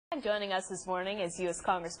Joining us this morning is U.S.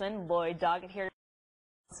 Congressman Lloyd Doggett here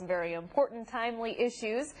on some very important, timely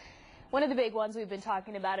issues. One of the big ones we've been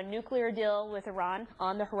talking about, a nuclear deal with Iran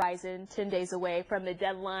on the horizon, 10 days away from the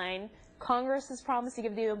deadline. Congress has promised to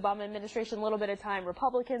give the Obama administration a little bit of time.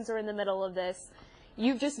 Republicans are in the middle of this.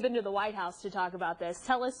 You've just been to the White House to talk about this.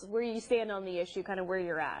 Tell us where you stand on the issue, kind of where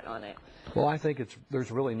you're at on it. Well, I think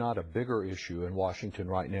there's really not a bigger issue in Washington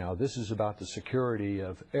right now. This is about the security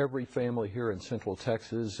of every family here in Central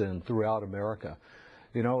Texas and throughout America.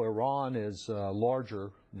 You know, Iran is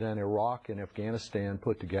larger than Iraq and Afghanistan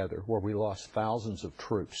put together, where we lost thousands of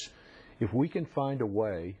troops. If we can find a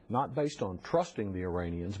way, not based on trusting the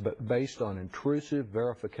Iranians, but based on intrusive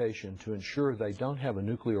verification to ensure they don't have a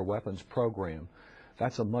nuclear weapons program,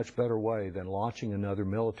 that's a much better way than launching another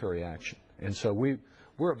military action. And so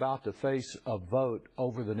we're about to face a vote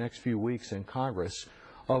over the next few weeks in Congress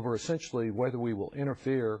over essentially whether we will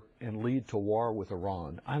interfere and lead to war with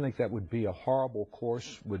Iran. I think that would be a horrible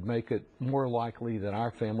course, would make it more likely that our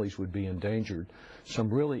families would be endangered. So I'm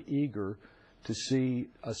really eager to see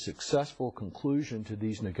a successful conclusion to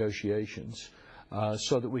these negotiations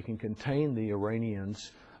so that we can contain the Iranians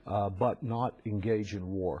but not engage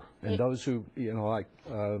in war. And those who, you know, like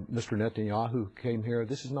Mr. Netanyahu came here,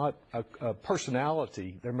 this is not a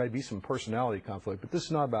personality. There may be some personality conflict, but this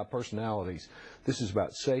is not about personalities. This is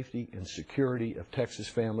about safety and security of Texas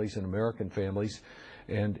families and American families.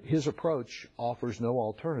 And his approach offers no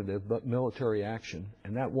alternative but military action,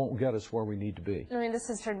 and that won't get us where we need to be. I mean, this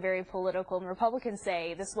has turned very political, and Republicans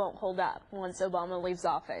say this won't hold up once Obama leaves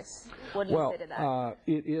office. What do you say to that?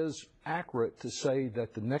 It is accurate to say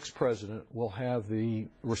that the next president will have the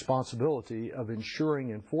responsibility of ensuring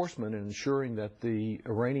enforcement and ensuring that the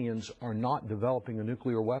Iranians are not developing a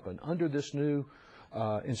nuclear weapon. Under this new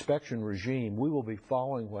inspection regime, we will be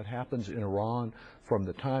following what happens in Iran from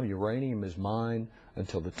the time uranium is mined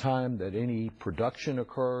until the time that any production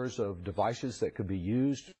occurs of devices that could be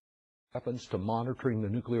used weapons to monitoring the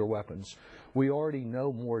nuclear weapons. We already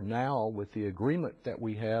know more now with the agreement that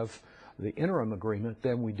we have, the interim agreement,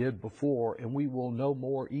 than we did before, and we will know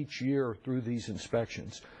more each year through these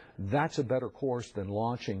inspections. That's a better course than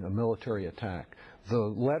launching a military attack. The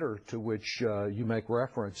letter to which you make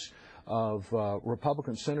reference of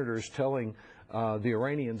Republican senators telling the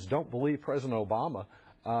Iranians don't believe President Obama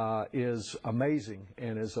is amazing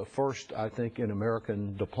and is a first, I think, in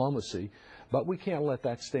American diplomacy. But we can't let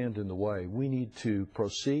that stand in the way. We need to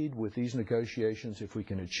proceed with these negotiations. If we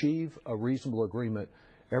can achieve a reasonable agreement,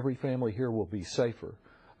 every family here will be safer.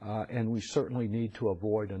 And we certainly need to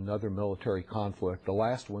avoid another military conflict. The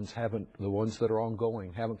last ones haven't, the ones that are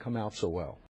ongoing, haven't come out so well.